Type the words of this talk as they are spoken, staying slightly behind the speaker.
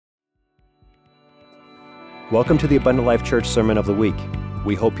Welcome to the Abundant Life Church Sermon of the Week.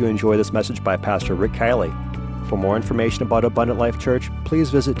 We hope you enjoy this message by Pastor Rick Kielley. For more information about Abundant Life Church, please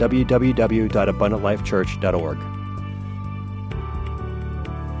visit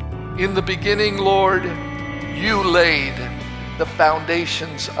www.abundantlifechurch.org. In the beginning, Lord, you laid the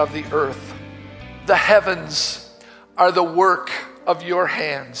foundations of the earth. The heavens are the work of your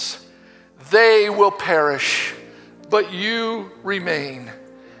hands. They will perish, but you remain.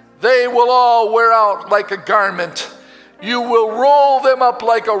 They will all wear out like a garment. You will roll them up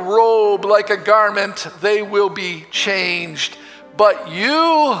like a robe, like a garment. They will be changed. But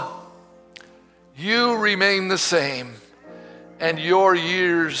you remain the same, and your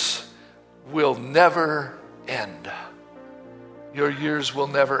years will never end. Your years will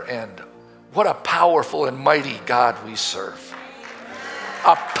never end. What a powerful and mighty God we serve.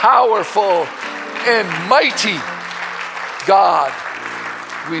 A powerful and mighty God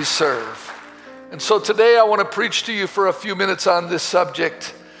we serve. And so today I want to preach to you for a few minutes on this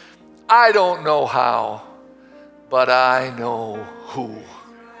subject. I don't know how, but I know who.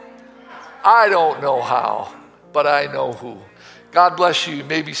 I don't know how, but I know who. God bless you. You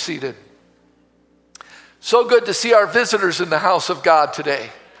may be seated. So good to see our visitors in the house of God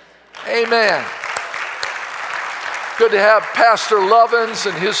today. Amen. Good to have Pastor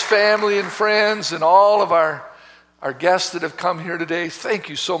Lovins and his family and friends and all of our guests that have come here today. Thank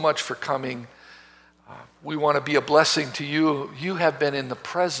you so much for coming. We want to be a blessing to you. You have been in the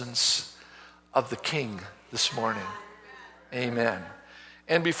presence of the King this morning. Amen.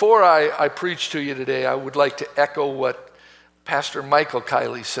 And before I preach to you today, I would like to echo what Pastor Michael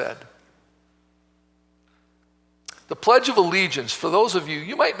Kielley said. The Pledge of Allegiance, for those of you,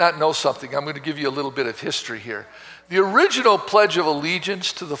 you might not know something. I'm going to give you a little bit of history here. The original Pledge of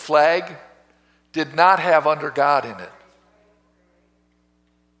Allegiance to the flag did not have "under God" in it.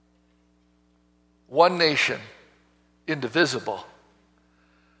 One nation, indivisible.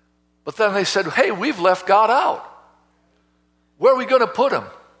 But then they said, hey, we've left God out. Where are we going to put him?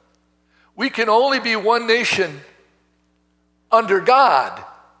 We can only be one nation under God,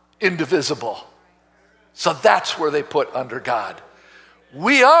 indivisible. So that's where they put "under God."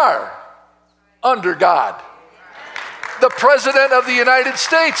 We are under God. The President of the United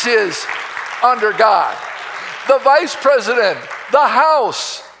States is under God. The Vice President, the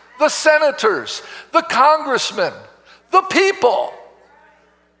House, the Senators, the Congressmen, the people,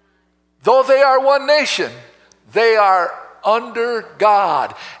 though they are one nation, they are under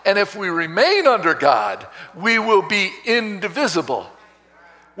God. And if we remain under God, we will be indivisible,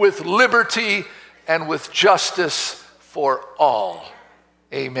 with liberty and with justice for all.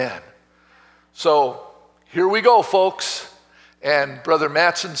 Amen. So here we go, folks. And Brother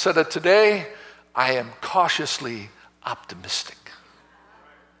Mattson said it today, I am cautiously optimistic.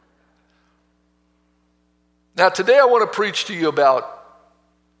 Now today I want to preach to you about,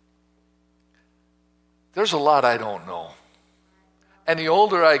 there's a lot I don't know. And the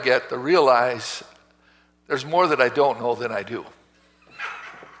older I get, the realize there's more that I don't know than I do.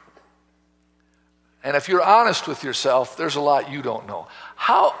 And if you're honest with yourself, there's a lot you don't know.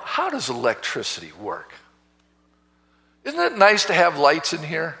 How does electricity work? Isn't it nice to have lights in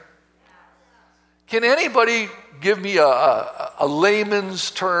here? Can anybody give me a layman's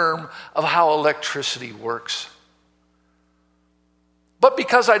term of how electricity works? But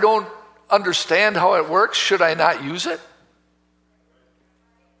because I don't understand how it works, should I not use it?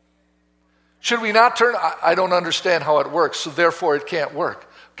 Should we not turn? I don't understand how it works, so therefore it can't work.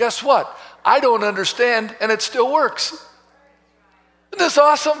 Guess what? I don't understand, and it still works. Isn't this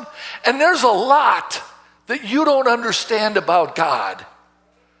awesome? And there's a lot that you don't understand about God,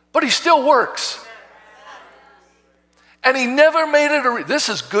 but he still works. And he never made it this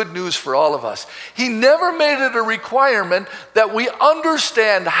is good news for all of us. He never made it a requirement that we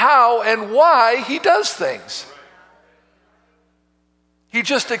understand how and why he does things. He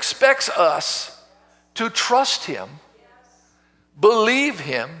just expects us to trust him, believe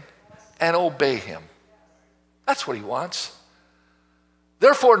him, and obey him. That's what he wants.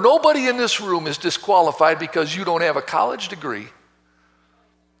 Therefore, nobody in this room is disqualified because you don't have a college degree.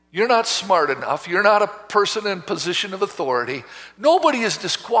 You're not smart enough. You're not a person in position of authority. Nobody is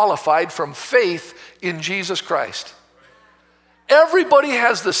disqualified from faith in Jesus Christ. Everybody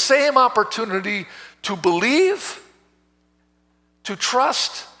has the same opportunity to believe, to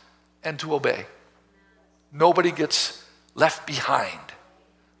trust, and to obey. Nobody gets left behind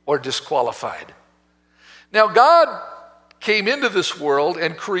or disqualified. Now, God came into this world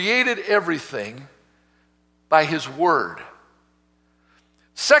and created everything by his word.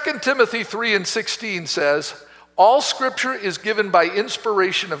 2 Timothy 3:16 says, all scripture is given by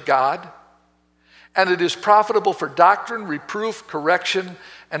inspiration of God and it is profitable for doctrine, reproof, correction,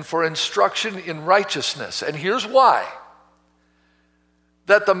 and for instruction in righteousness. And here's why.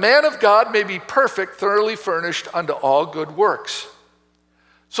 That the man of God may be perfect, thoroughly furnished unto all good works.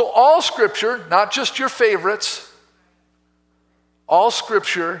 So all Scripture, not just your favorites, all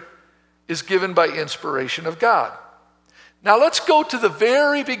Scripture is given by inspiration of God. Now let's go to the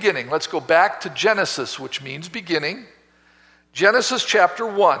very beginning. Let's go back to Genesis, which means beginning. Genesis chapter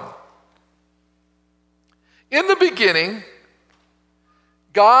 1. In the beginning,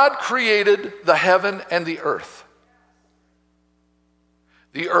 God created the heaven and the earth.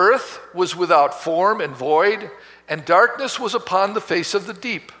 The earth was without form and void, and darkness was upon the face of the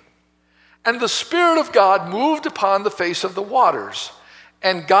deep. And the Spirit of God moved upon the face of the waters.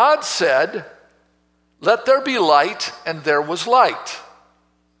 And God said, "Let there be light," and there was light.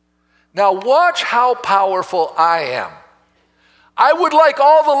 Now watch how powerful I am. I would like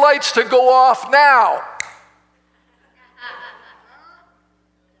all the lights to go off now.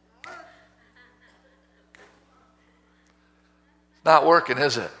 Not working,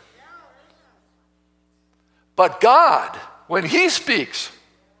 is it? But God, when He speaks,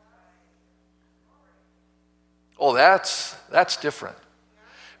 oh, that's different.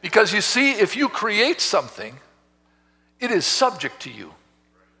 Because you see, if you create something, it is subject to you.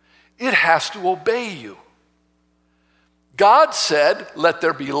 It has to obey you. God said, "Let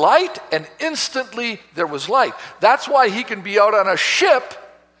there be light," and instantly there was light. That's why He can be out on a ship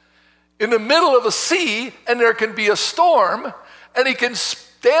in the middle of a sea, and there can be a storm, and He can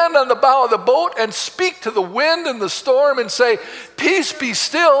stand on the bow of the boat and speak to the wind and the storm and say, "Peace, be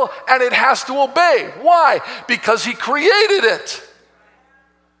still," and it has to obey. Why? Because He created it.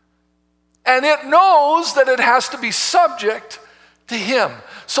 And it knows that it has to be subject to Him.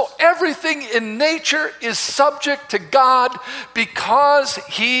 So everything in nature is subject to God because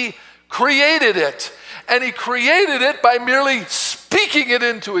He created it. And He created it by merely speaking it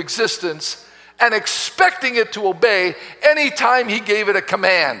into existence and expecting it to obey anytime He gave it a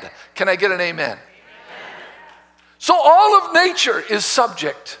command. Can I get an amen? So all of nature is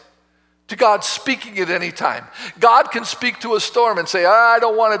subject to God speaking at any time. God can speak to a storm and say, "I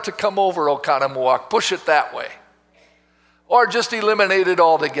don't want it to come over, Oconomowoc. Push it that way." Or just eliminate it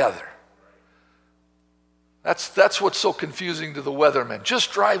altogether. That's what's so confusing to the weathermen.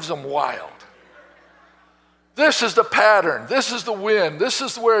 Just drives them wild. This is the pattern. This is the wind. This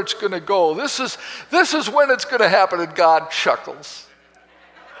is where it's going to go. This is when it's going to happen. And God chuckles.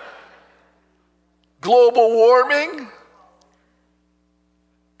 Global warming.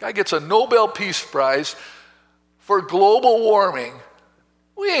 Guy gets a Nobel Peace Prize for global warming.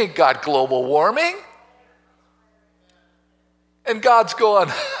 We ain't got global warming. And God's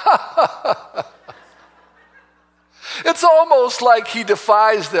going, It's almost like He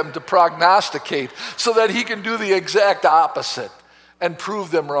defies them to prognosticate so that He can do the exact opposite and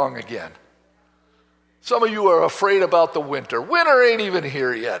prove them wrong again. Some of you are afraid about the winter. Winter ain't even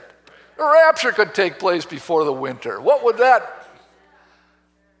here yet. The rapture could take place before the winter. What would that?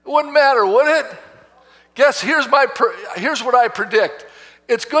 It wouldn't matter, would it? Guess here's what I predict.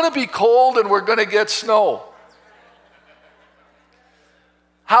 It's going to be cold and we're going to get snow.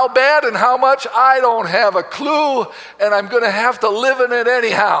 How bad and how much, I don't have a clue, and I'm going to have to live in it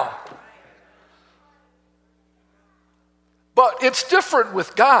anyhow. But it's different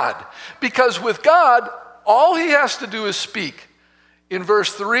with God, because with God, all He has to do is speak. In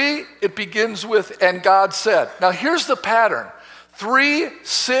verse 3, it begins with, "And God said." Now here's the pattern. 3,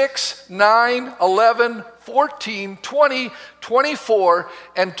 6, 9, 11, 14, 20, 24,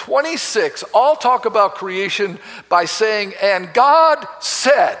 and 26 all talk about creation by saying, "And God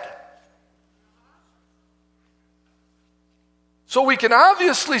said." So we can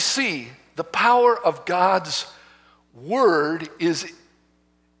obviously see the power of God's word is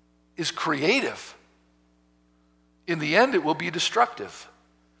creative. In the end, it will be destructive.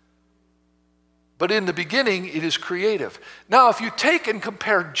 But in the beginning, it is creative. Now, if you take and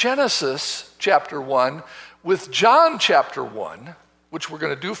compare Genesis chapter 1 with John chapter 1, which we're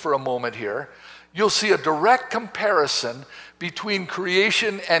going to do for a moment here, you'll see a direct comparison between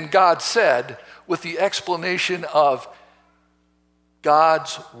creation and God said, with the explanation of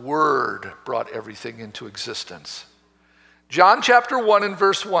God's word brought everything into existence. John chapter 1 and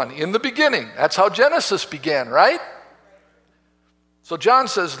verse 1, in the beginning. That's how Genesis began, right? So John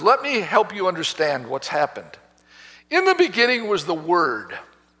says, let me help you understand what's happened. In the beginning was the Word.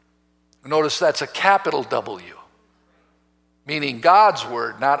 Notice that's a capital W, meaning God's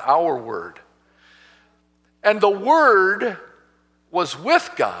Word, not our word. And the Word was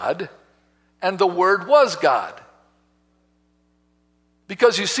with God, and the Word was God.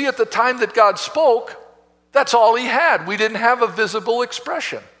 Because you see, at the time that God spoke, that's all he had. We didn't have a visible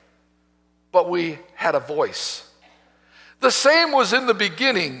expression, but we had a voice. The same was in the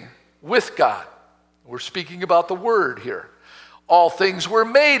beginning with God. We're speaking about the Word here. All things were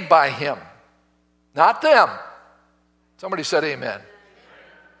made by him, not them. Somebody said amen.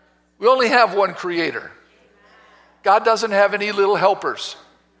 We only have one creator. God doesn't have any little helpers.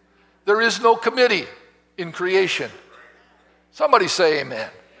 There is no committee in creation. Somebody say amen.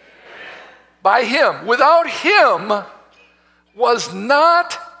 By him. Without him was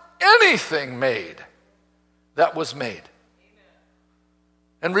not anything made that was made.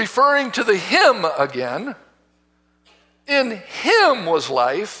 And referring to the him again, in him was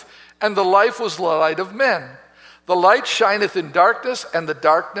life, and the life was the light of men. The light shineth in darkness, and the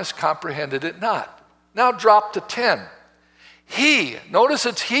darkness comprehended it not. Now drop to 10. He, notice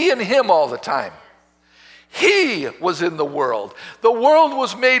it's he and him all the time. He was in the world. The world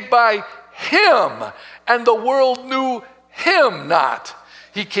was made by him, and the world knew him not.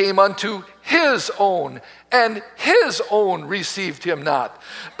 He came unto his own, and his own received him not.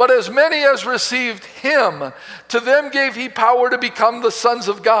 But as many as received him, to them gave he power to become the sons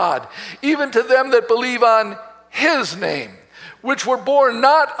of God, even to them that believe on his name, which were born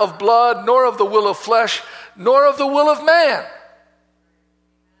not of blood, nor of the will of flesh, nor of the will of man.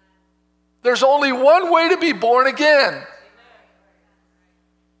 There's only one way to be born again,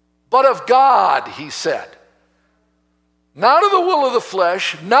 but of God, he said. Not of the will of the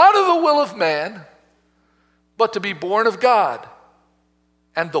flesh, not of the will of man, but to be born of God.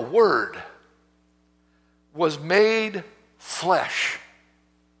 And the Word was made flesh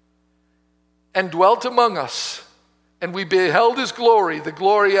and dwelt among us. And we beheld his glory, the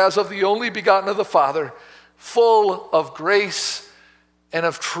glory as of the only begotten of the Father, full of grace and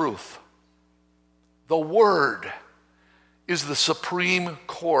of truth. The Word is the Supreme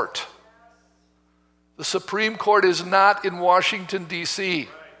Court. The Supreme Court is not in Washington, D.C.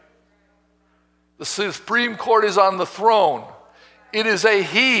 The Supreme Court is on the throne. It is a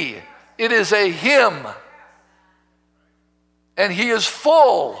he. It is a him. And he is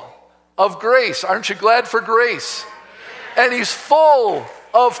full of grace. Aren't you glad for grace? And he's full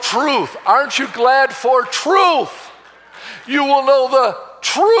of truth. Aren't you glad for truth? You will know the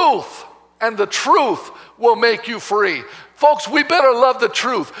truth, and the truth will make you free. Folks, we better love the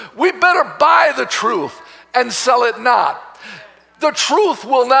truth. We better buy the truth and sell it not. The truth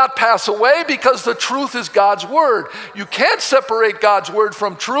will not pass away because the truth is God's word. You can't separate God's word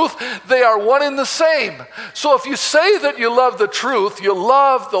from truth. They are one and the same. So if you say that you love the truth, you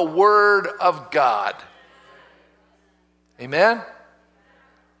love the word of God. Amen?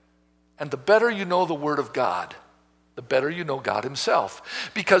 And the better you know the word of God, the better you know God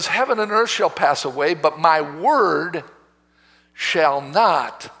himself. Because heaven and earth shall pass away, but my word shall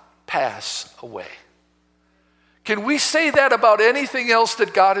not pass away. Can we say that about anything else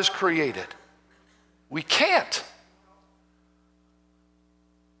that God has created? We can't.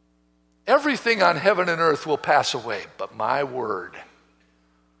 Everything on heaven and earth will pass away, but my word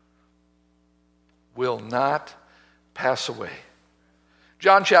will not pass away.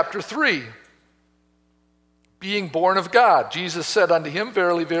 John chapter 3, being born of God, Jesus said unto him,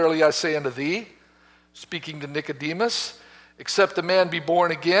 Verily, verily, I say unto thee, speaking to Nicodemus, except a man be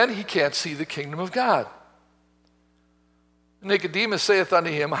born again, he can't see the kingdom of God. Nicodemus saith unto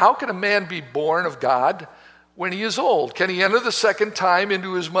him, How can a man be born of God when he is old? Can he enter the second time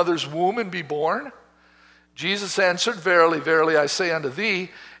into his mother's womb and be born? Jesus answered, Verily, verily, I say unto thee,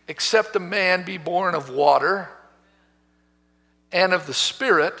 except a man be born of water and of the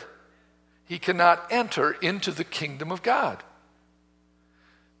Spirit, he cannot enter into the kingdom of God.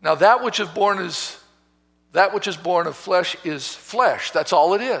 Now that which is born of flesh is flesh. That's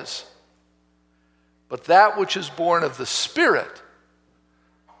all it is. But that which is born of the Spirit,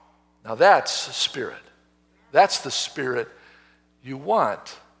 now that's spirit. That's the spirit you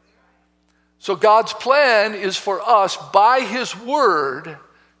want. So God's plan is for us, by his word,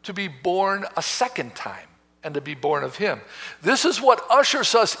 to be born a second time and to be born of him. This is what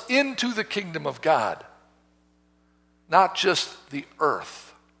ushers us into the kingdom of God, not just the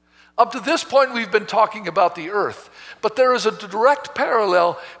earth. Up to this point, we've been talking about the earth, but there is a direct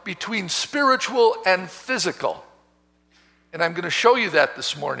parallel between spiritual and physical. And I'm going to show you that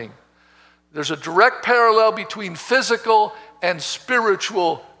this morning. There's a direct parallel between physical and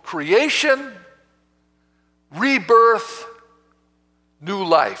spiritual creation, rebirth, new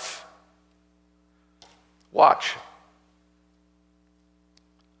life. Watch.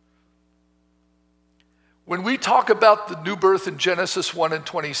 When we talk about the new birth in Genesis 1 and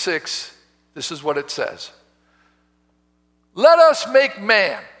 26, this is what it says. Let us make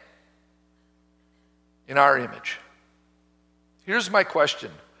man in our image. Here's my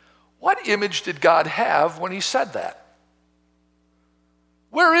question. What image did God have when he said that?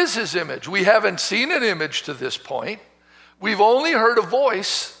 Where is his image? We haven't seen an image to this point. We've only heard a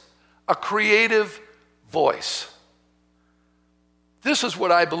voice, a creative voice. This is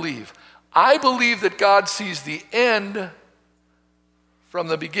what I believe. I believe that God sees the end from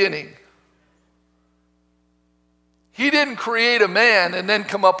the beginning. He didn't create a man and then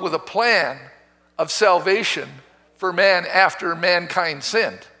come up with a plan of salvation for man after mankind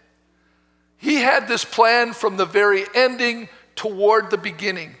sinned. He had this plan from the very ending toward the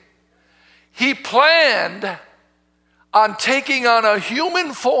beginning. He planned on taking on a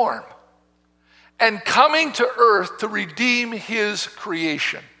human form and coming to earth to redeem his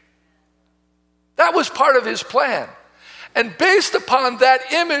creation. That was part of his plan. And based upon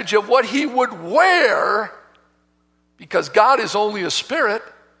that image of what he would wear, because God is only a spirit,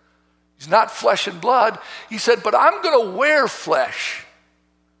 he's not flesh and blood, he said, but I'm going to wear flesh.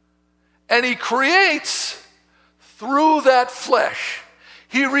 And he creates through that flesh.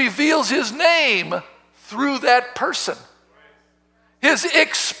 He reveals his name through that person. His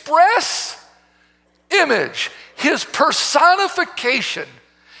express image, his personification,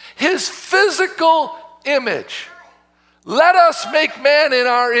 his physical image. Let us make man in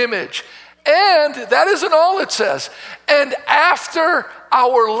our image. And that isn't all it says. And after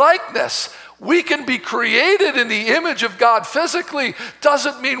our likeness, we can be created in the image of God physically.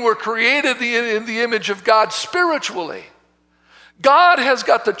 Doesn't mean we're created in the image of God spiritually. God has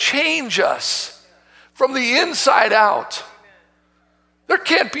got to change us from the inside out. There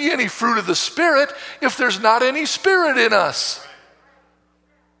can't be any fruit of the Spirit if there's not any Spirit in us.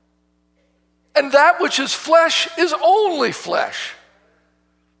 And that which is flesh is only flesh.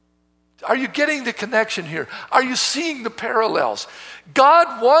 Are you getting the connection here? Are you seeing the parallels?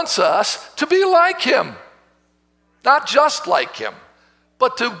 God wants us to be like him. Not just like him,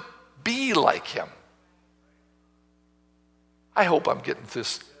 but to be like him. I hope I'm getting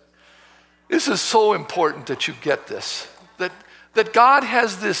this. This is so important that you get this. That God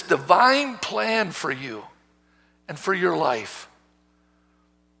has this divine plan for you and for your life.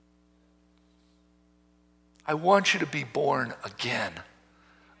 I want you to be born again,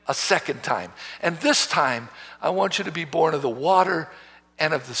 a second time. And this time, I want you to be born of the water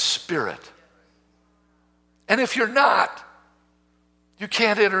and of the Spirit. And if you're not, you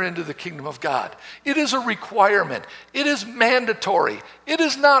can't enter into the kingdom of God. It is a requirement. It is mandatory. It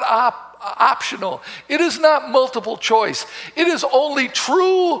is not optional. It is not multiple choice. It is only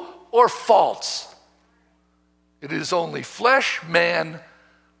true or false. It is only flesh, man,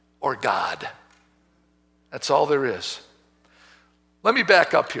 or God. That's all there is. Let me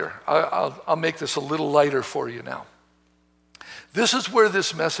back up here. I'll make this a little lighter for you now. This is where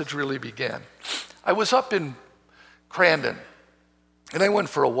this message really began. I was up in Crandon, and I went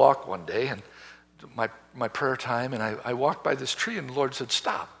for a walk one day, and my prayer time, and I walked by this tree, and the Lord said,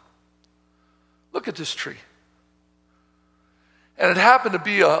 stop. Look at this tree. And it happened to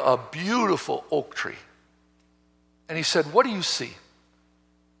be a beautiful oak tree. And he said, what do you see?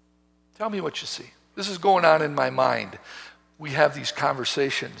 Tell me what you see. This is going on in my mind. We have these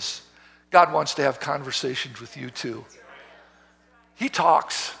conversations. God wants to have conversations with you too. He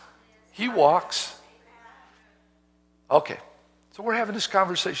talks. He walks. Okay. So we're having this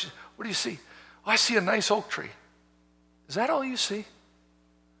conversation. What do you see? Oh, I see a nice oak tree. Is that all you see?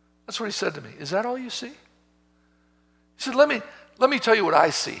 That's what he said to me. Is that all you see? He said, let me tell you what I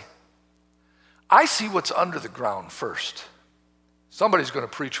see. I see what's under the ground first. Somebody's going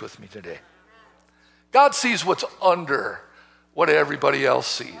to preach with me today. God sees what's under what everybody else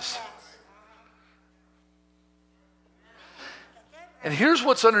sees. And here's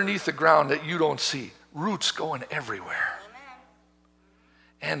what's underneath the ground that you don't see. Roots going everywhere.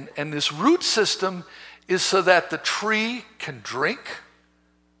 And this root system is so that the tree can drink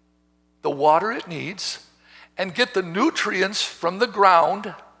the water it needs and get the nutrients from the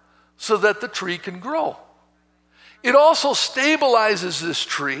ground so that the tree can grow. It also stabilizes this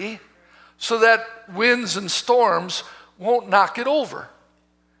tree so that winds and storms won't knock it over.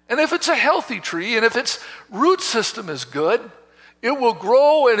 And if it's a healthy tree and if its root system is good, it will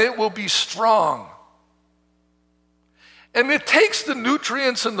grow and it will be strong. And it takes the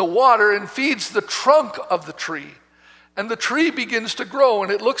nutrients and the water and feeds the trunk of the tree. And the tree begins to grow,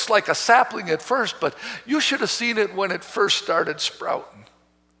 and it looks like a sapling at first, but you should have seen it when it first started sprouting.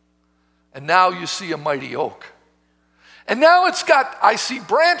 And now you see a mighty oak. And now I see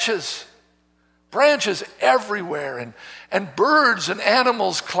branches everywhere, and birds and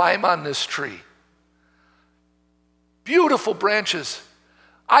animals climb on this tree. beautiful branches.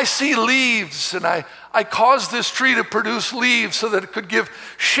 I see leaves, and I caused this tree to produce leaves so that it could give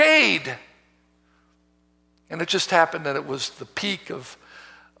shade. And it just happened that it was the peak of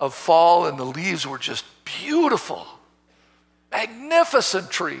fall, and the leaves were just beautiful. Magnificent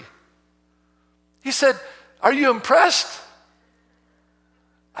tree. He said, "Are you impressed?"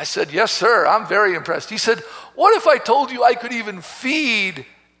 I said, "Yes, sir, I'm very impressed." He said, "What if I told you I could even feed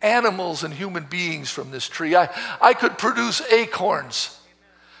animals and human beings from this tree? I could produce acorns,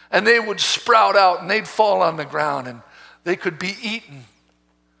 and they would sprout out, and they'd fall on the ground, and they could be eaten."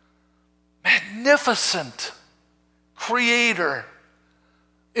 Magnificent Creator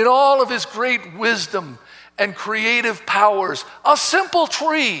in all of his great wisdom and creative powers. A simple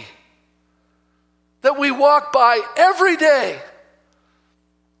tree that we walk by every day.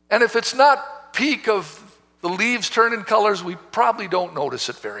 And if it's not peak of the leaves turning colors, we probably don't notice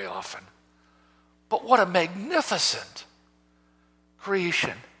it very often. But what a magnificent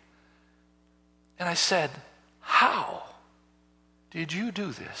creation. And I said, "How did you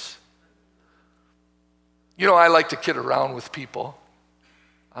do this?" You know, I like to kid around with people.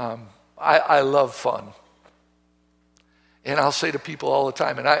 I love fun. And I'll say to people all the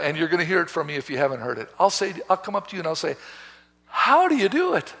time, and you're going to hear it from me if you haven't heard it. I'll come up to you and I'll say, "How do you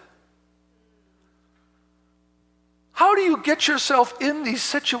do it? How do you get yourself in these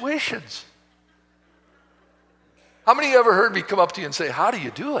situations?" How many of you ever heard me come up to you and say, "How do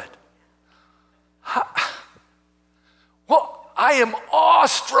you do it?" Well, I am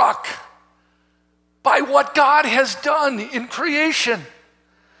awestruck by what God has done in creation.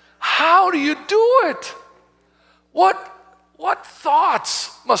 How do you do it? What thoughts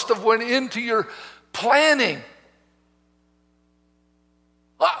must have went into your planning?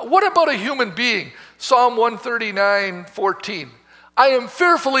 What about a human being? Psalm 139:14. "I am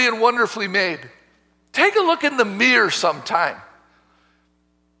fearfully and wonderfully made." Take a look in the mirror sometime.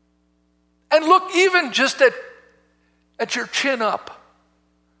 And look even just at your chin up.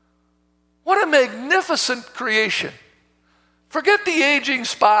 What a magnificent creation. Forget the aging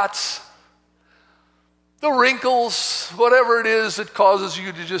spots, the wrinkles, whatever it is that causes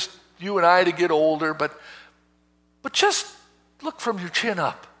you and I to get older, but just look from your chin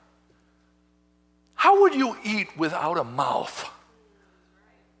up. How would you eat without a mouth?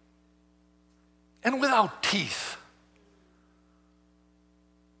 And without teeth?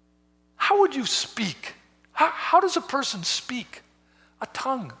 How would you speak? How does a person speak? A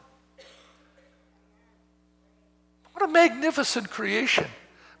tongue. What a magnificent creation.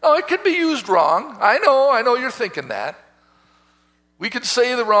 Now, it can be used wrong. I know you're thinking that. We could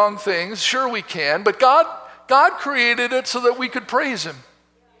say the wrong things. Sure we can. But God created it so that we could praise him.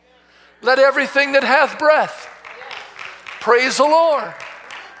 Let everything that hath breath praise the Lord.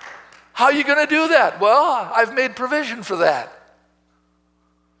 How are you going to do that? Well, I've made provision for that.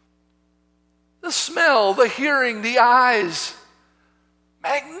 The smell, the hearing, the eyes.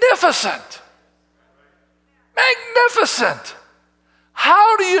 Magnificent. Magnificent.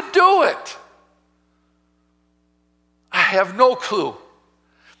 How do you do it? I have no clue.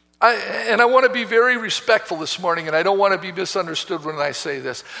 I want to be very respectful this morning, and I don't want to be misunderstood when I say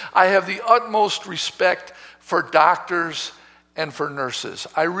this. I have the utmost respect for doctors and for nurses.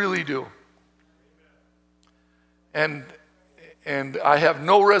 I really do. And I have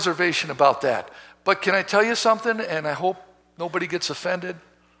no reservation about that. But can I tell you something, and I hope nobody gets offended?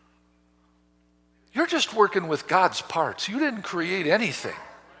 You're just working with God's parts. You didn't create anything.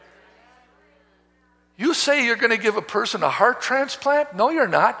 You say you're going to give a person a heart transplant? No, you're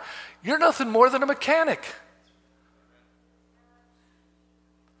not. You're nothing more than a mechanic.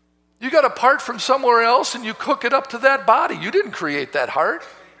 You got a part from somewhere else and you cook it up to that body. You didn't create that heart.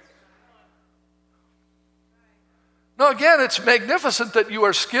 No, again, it's magnificent that you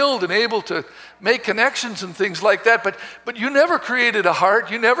are skilled and able to make connections and things like that, but you never created a heart.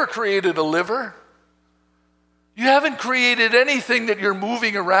 You never created a liver. You haven't created anything that you're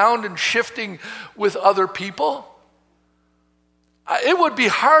moving around and shifting with other people. It would be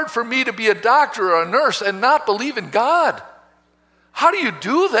hard for me to be a doctor or a nurse and not believe in God. How do you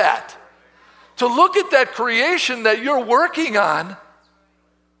do that? To look at that creation that you're working on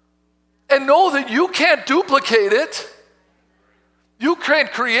and know that you can't duplicate it. You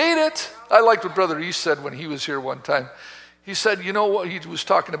can't create it. I liked what Brother East said when he was here one time. He said, you know what, he was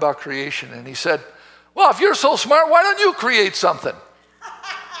talking about creation, and he said, well, if you're so smart, why don't you create something?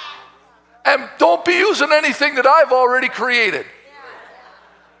 And don't be using anything that I've already created.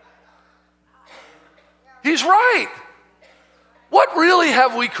 He's right. What really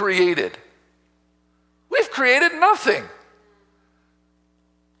have we created? We've created nothing.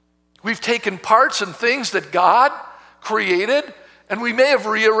 We've taken parts and things that God created, and we may have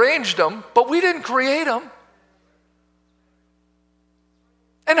rearranged them, but we didn't create them.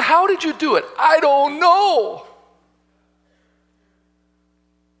 And how did you do it? I don't know.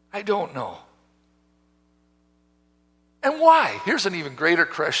 I don't know. And why? Here's an even greater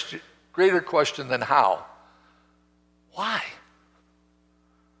question than how. Why?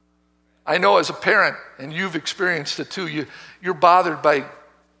 I know as a parent, and you've experienced it too, you're bothered by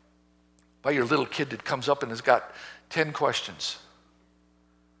your little kid that comes up and has got 10 questions.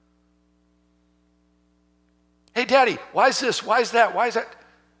 Hey, Daddy, why is this? Why is that? Why is that?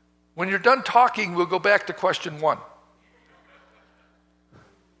 When you're done talking, we'll go back to question 1.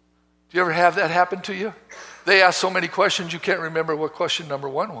 Do you ever have that happen to you? They ask so many questions you can't remember what question number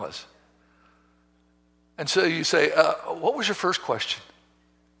 1 was. And so you say, what was your first question?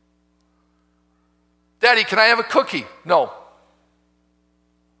 Daddy, can I have a cookie? No.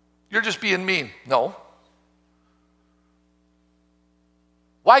 You're just being mean. No.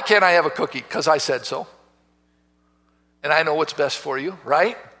 Why can't I have a cookie? Because I said so. And I know what's best for you,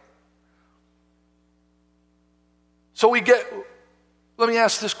 right? So let me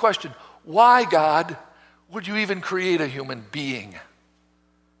ask this question. Why, God, would you even create a human being?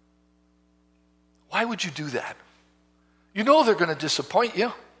 Why would you do that? You know they're going to disappoint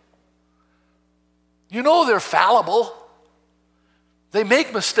you. You know they're fallible. They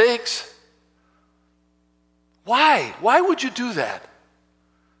make mistakes. Why? Why would you do that?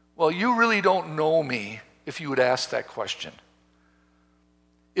 Well, you really don't know me if you would ask that question.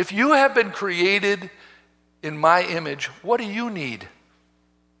 If you have been created in my image, what do you need?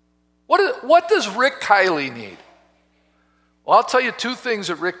 What does Rick Kielley need? Well, I'll tell you 2 things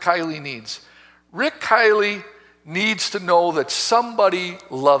that Rick Kielley needs. Rick Kielley needs to know that somebody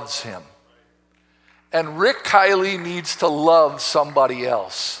loves him. And Rick Kielley needs to love somebody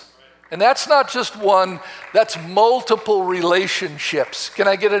else. And that's not just one, that's multiple relationships. Can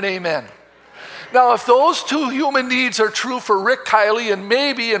I get an amen? Now, if those 2 human needs are true for Rick Kielley and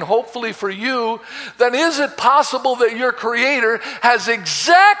maybe and hopefully for you, then is it possible that your Creator has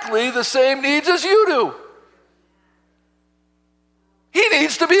exactly the same needs as you do? He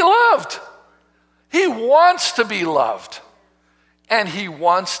needs to be loved. He wants to be loved. And he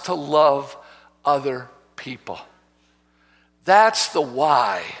wants to love other people. That's the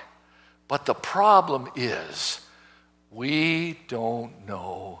why. But the problem is we don't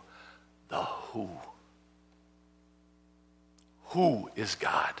know the who. Who is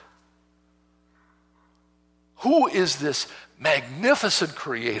God? Who is this magnificent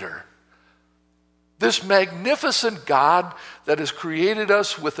creator? This magnificent God that has created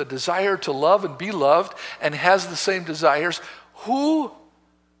us with a desire to love and be loved and has the same desires. Who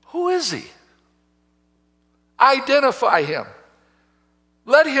is he? Identify him.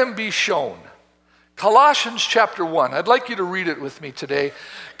 Let him be shown. Colossians chapter 1. I'd like you to read it with me today.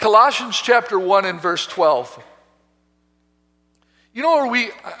 Colossians chapter 1 and verse 12. You know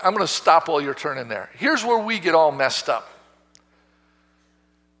where I'm going to stop while you're turning there. Here's where we get all messed up.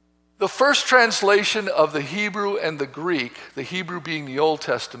 The first translation of the Hebrew and the Greek, the Hebrew being the Old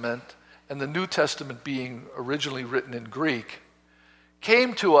Testament and the New Testament being originally written in Greek,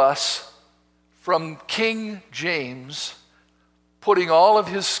 came to us from King James, putting all of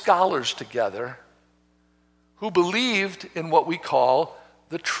his scholars together who believed in what we call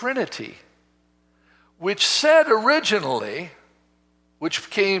the Trinity, which said originally, which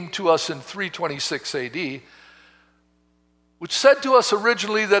came to us in 326 AD, which said to us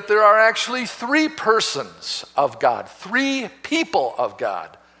originally that there are actually 3 persons of God, 3 people of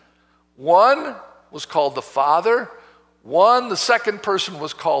God. One was called the Father, the second person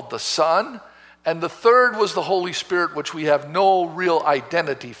was called the Son, and the third was the Holy Spirit, which we have no real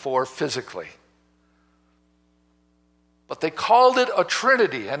identity for physically. But they called it a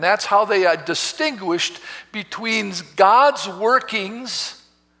Trinity, and that's how they had distinguished between God's workings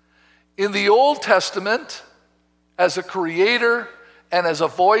in the Old Testament as a creator and as a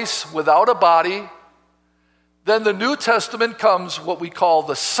voice without a body. Then the New Testament comes what we call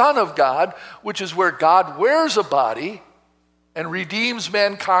the Son of God, which is where God wears a body and redeems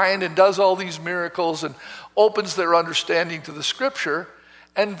mankind and does all these miracles and opens their understanding to the Scripture.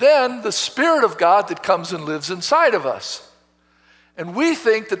 And then the Spirit of God that comes and lives inside of us. And we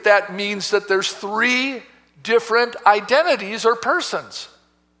think that that means that there's 3 different identities or persons.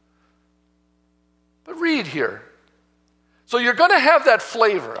 But read here. So you're going to have that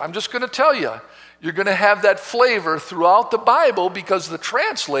flavor. I'm just going to tell you. You're going to have that flavor throughout the Bible because the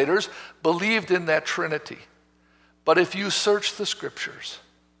translators believed in that Trinity. But if you search the Scriptures,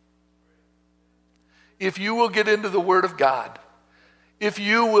 if you will get into the Word of God, if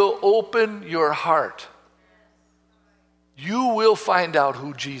you will open your heart, you will find out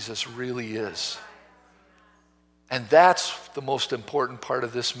who Jesus really is. And that's the most important part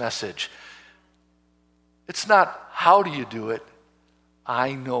of this message. It's not how do you do it,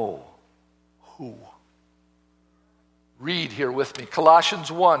 I know who. Read here with me,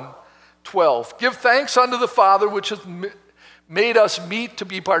 Colossians 1:12. Give thanks unto the Father which hath made us meet to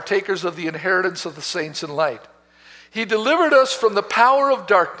be partakers of the inheritance of the saints in light. He delivered us from the power of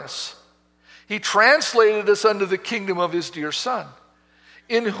darkness. He translated us unto the kingdom of his dear Son,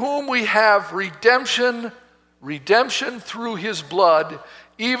 in whom we have redemption through his blood,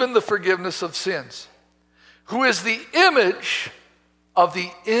 even the forgiveness of sins, who is the image of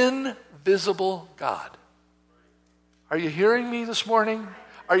the invisible God. Are you hearing me this morning?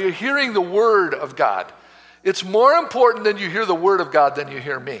 Are you hearing the word of God? It's more important than you hear the word of God than you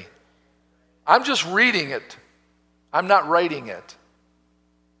hear me. I'm just reading it. I'm not writing it.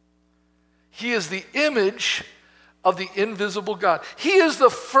 He is the image of the invisible God. He is the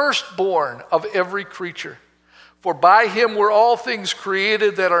firstborn of every creature. For by him were all things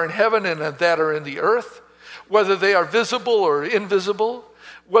created that are in heaven and that are in the earth, whether they are visible or invisible,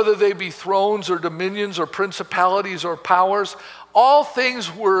 whether they be thrones or dominions or principalities or powers. All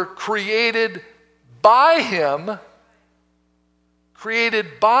things were created by him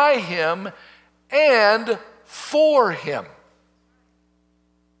and for him.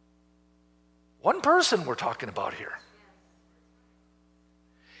 One person we're talking about here.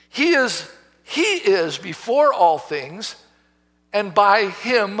 He is before all things, and by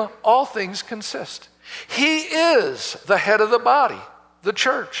him all things consist. He is the head of the body, the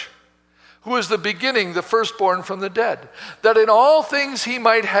church, who is the beginning, the firstborn from the dead, that in all things he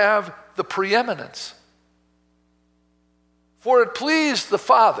might have the preeminence. For it pleased the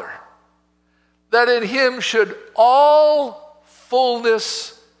Father that in him should all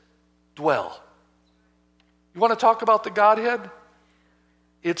fullness dwell. You want to talk about the Godhead?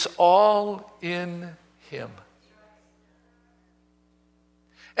 It's all in him.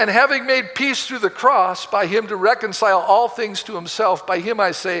 And having made peace through the cross, by him to reconcile all things to himself, by him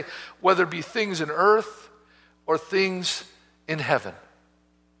I say, whether it be things in earth or things in heaven.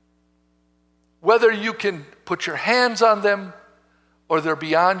 Whether you can put your hands on them or they're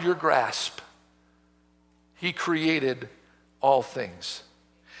beyond your grasp, he created all things.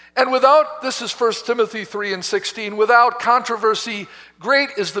 And without, this is 1 Timothy 3:16, without controversy,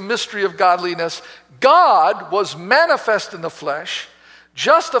 great is the mystery of godliness. God was manifest in the flesh,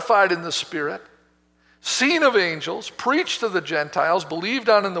 justified in the Spirit, seen of angels, preached to the Gentiles, believed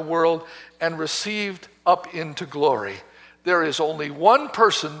on in the world, and received up into glory. There is only one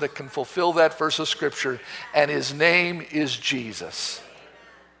person that can fulfill that verse of Scripture, and his name is Jesus.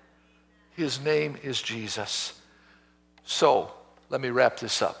 His name is Jesus. So, let me wrap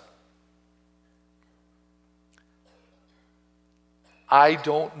this up. I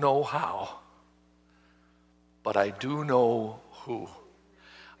don't know how, but I do know who.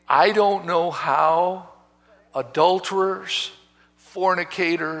 I don't know how adulterers,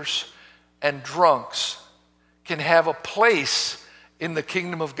 fornicators, and drunks can have a place in the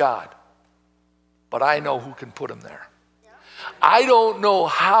kingdom of God, but I know who can put them there. I don't know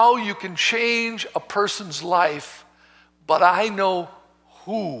how you can change a person's life, but I know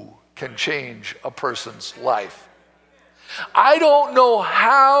who can change a person's life. I don't know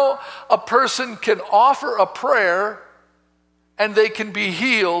how a person can offer a prayer and they can be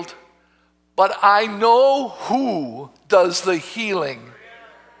healed, but I know who does the healing.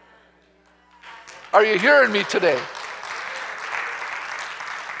 Are you hearing me today?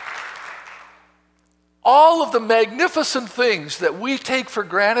 All of the magnificent things that we take for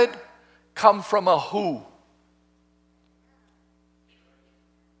granted come from a who.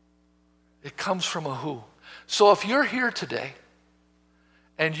 It comes from a who. So if you're here today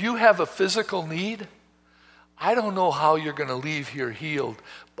and you have a physical need, I don't know how you're going to leave here healed,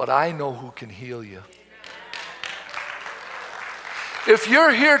 but I know who can heal you. If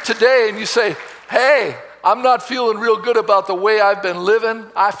you're here today and you say, hey, I'm not feeling real good about the way I've been living.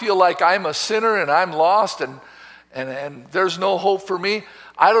 I feel like I'm a sinner and I'm lost and there's no hope for me.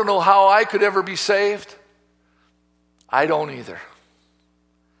 I don't know how I could ever be saved. I don't either.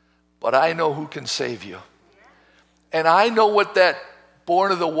 But I know who can save you. And I know what that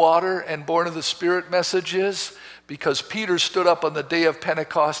born of the water and born of the Spirit message is, because Peter stood up on the day of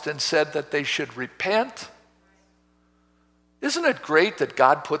Pentecost and said that they should repent. Isn't it great that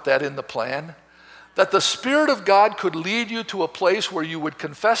God put that in the plan? That the Spirit of God could lead you to a place where you would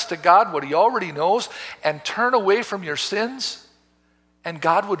confess to God what he already knows and turn away from your sins, and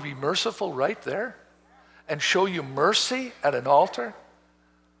God would be merciful right there and show you mercy at an altar.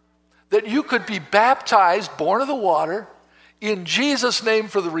 That you could be baptized, born of the water, in Jesus' name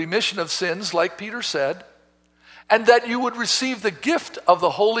for the remission of sins, like Peter said, and that you would receive the gift of the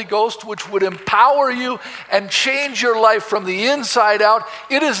Holy Ghost, which would empower you and change your life from the inside out.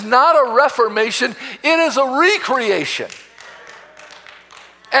 It is not a reformation, it is a recreation.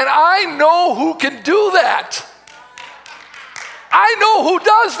 And I know who can do that. I know who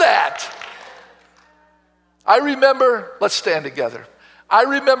does that. I remember, let's stand together. I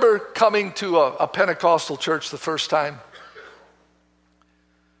remember coming to a Pentecostal church the first time.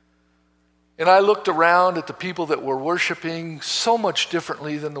 And I looked around at the people that were worshiping so much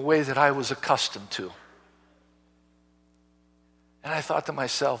differently than the way that I was accustomed to. And I thought to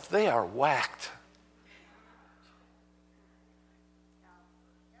myself, they are whacked.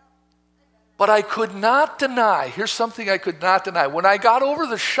 But I could not deny, here's something I could not deny. When I got over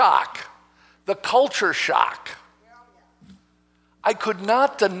the shock, the culture shock, I could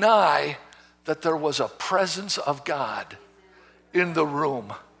not deny that there was a presence of God in the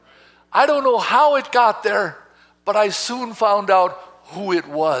room. I don't know how it got there, but I soon found out who it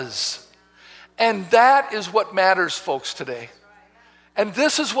was. And that is what matters, folks, today. And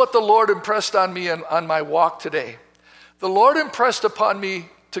this is what the Lord impressed on me on my walk today. The Lord impressed upon me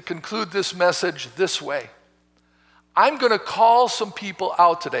to conclude this message this way. I'm going to call some people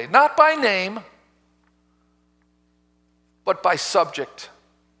out today, not by name, but by subject.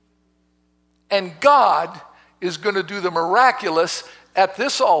 And God is going to do the miraculous at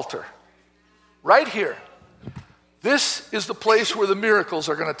this altar. Right here. This is the place where the miracles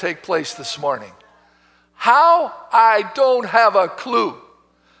are going to take place this morning. How? I don't have a clue.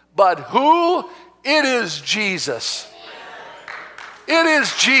 But who? It is Jesus. It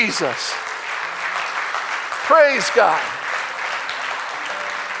is Jesus. Praise God.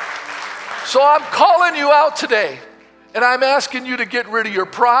 So I'm calling you out today, and I'm asking you to get rid of your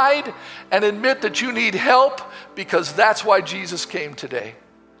pride and admit that you need help, because that's why Jesus came today.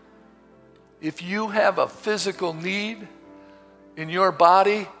 If you have a physical need in your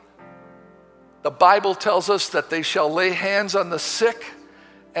body, the Bible tells us that they shall lay hands on the sick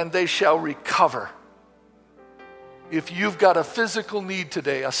and they shall recover. If you've got a physical need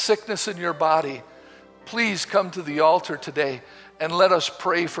today, a sickness in your body, please come to the altar today and let us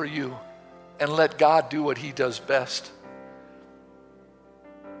pray for you and let God do what He does best.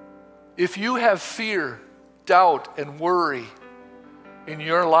 If you have fear, doubt, and worry in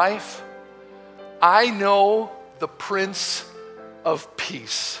your life, I know the Prince of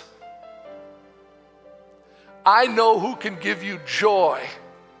Peace. I know who can give you joy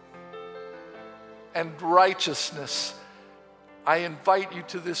and righteousness. I invite you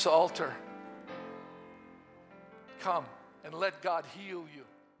to this altar. Come and let God heal you.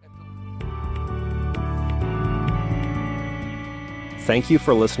 Thank you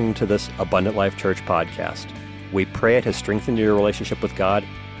for listening to this Abundant Life Church podcast. We pray it has strengthened your relationship with God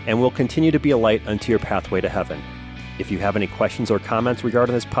and will continue to be a light unto your pathway to heaven. If you have any questions or comments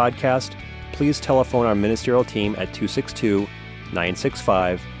regarding this podcast, please telephone our ministerial team at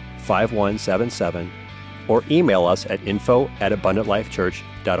 262-965-5177 or email us at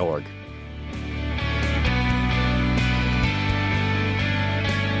info@abundantlifechurch.org.